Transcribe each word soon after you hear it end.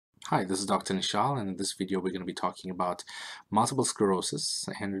Hi, this is Dr. Nishal, and in this video we're going to be talking about multiple sclerosis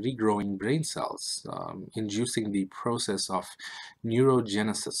and regrowing brain cells, inducing the process of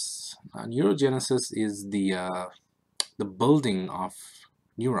neurogenesis. Neurogenesis is the building of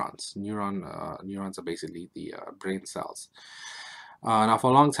neurons. Neurons are basically the brain cells. Now,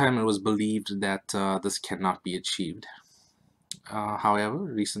 for a long time, it was believed that this cannot be achieved. However,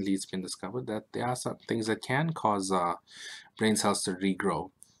 recently it's been discovered that there are some things that can cause brain cells to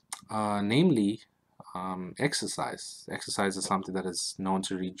regrow. Namely, exercise. Exercise is something that is known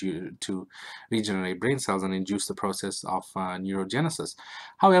to regenerate brain cells and induce the process of neurogenesis.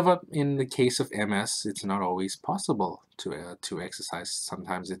 However, in the case of MS, it's not always possible to exercise.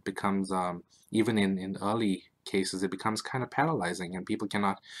 Sometimes it becomes, even in early cases, it becomes kind of paralyzing, and people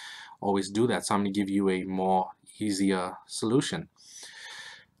cannot always do that. So I'm going to give you a more easier solution.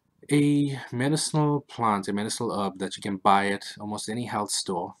 A medicinal plant, a medicinal herb that you can buy at almost any health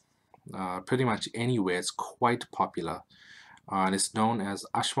store, pretty much anywhere. It's quite popular, and it's known as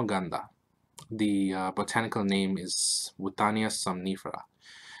ashwagandha. The botanical name is Withania somnifera.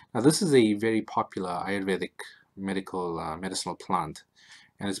 Now, this is a very popular Ayurvedic medicinal plant,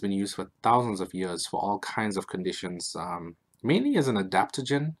 and it's been used for thousands of years for all kinds of conditions, mainly as an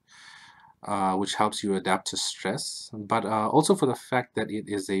adaptogen, which helps you adapt to stress, but also for the fact that it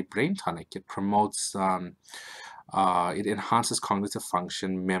is a brain tonic. It promotes, it enhances cognitive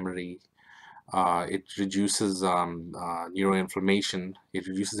function, memory. It reduces neuroinflammation. It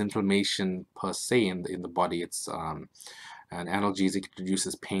reduces inflammation per se in the body. It's an analgesic. It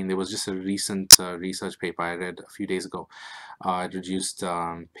reduces pain. There was just a recent research paper I read a few days ago. It reduced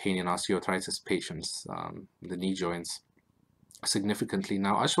pain in osteoarthritis patients, the knee joints, significantly.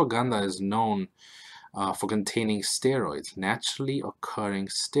 Now, ashwagandha is known for containing steroids, naturally occurring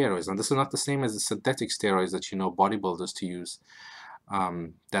steroids. And this is not the same as the synthetic steroids that you know bodybuilders to use.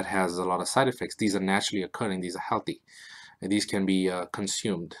 That has a lot of side effects. These are naturally occurring. These are healthy. And these can be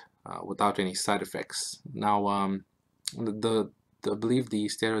consumed without any side effects. Now, I believe the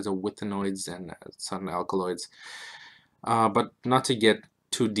steroids are withenoids and certain alkaloids. But not to get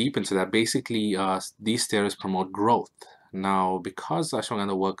too deep into that, basically, these steroids promote growth. Now, because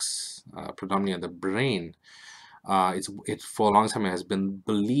ashwagandha works predominantly on the brain, for a long time it has been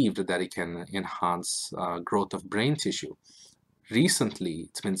believed that it can enhance growth of brain tissue. Recently,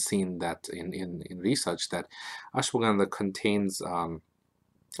 it's been seen that in research that ashwagandha contains,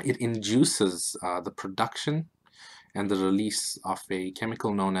 it induces the production and the release of a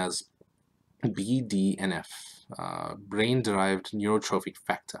chemical known as BDNF, brain-derived neurotrophic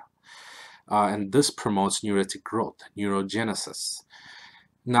factor. And this promotes neuritic growth, neurogenesis.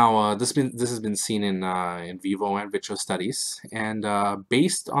 Now, this has been seen in vivo and vitro studies, and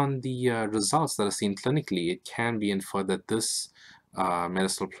based on the results that are seen clinically, it can be inferred that this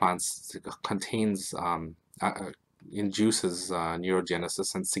medicinal plant contains, induces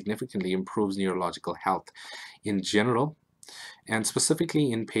neurogenesis and significantly improves neurological health in general, and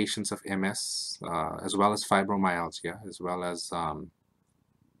specifically in patients of MS, as well as fibromyalgia, as well as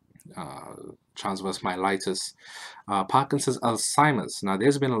transverse myelitis, Parkinson's, Alzheimer's. Now,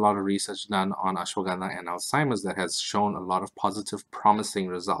 there's been a lot of research done on ashwagandha and Alzheimer's that has shown a lot of positive, promising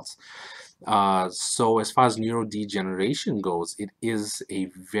results. So as far as neurodegeneration goes, it is a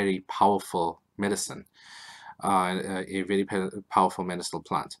very powerful medicine, a very powerful medicinal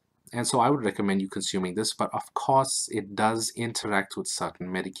plant. And so I would recommend you consuming this, but of course it does interact with certain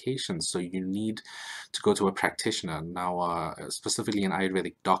medications, so you need to go to a practitioner. Now, specifically an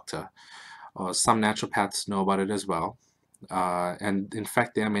Ayurvedic doctor. Some naturopaths know about it as well. And in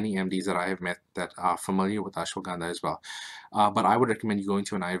fact, there are many MDs that I have met that are familiar with ashwagandha as well. But I would recommend you going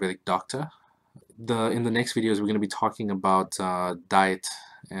to an Ayurvedic doctor. In the next videos, we're going to be talking about diet,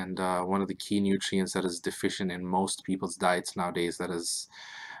 and one of the key nutrients that is deficient in most people's diets nowadays, that is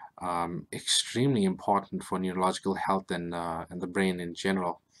extremely important for neurological health and the brain in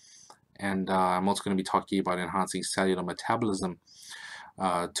general. And I'm also going to be talking about enhancing cellular metabolism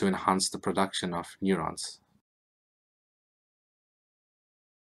to enhance the production of neurons.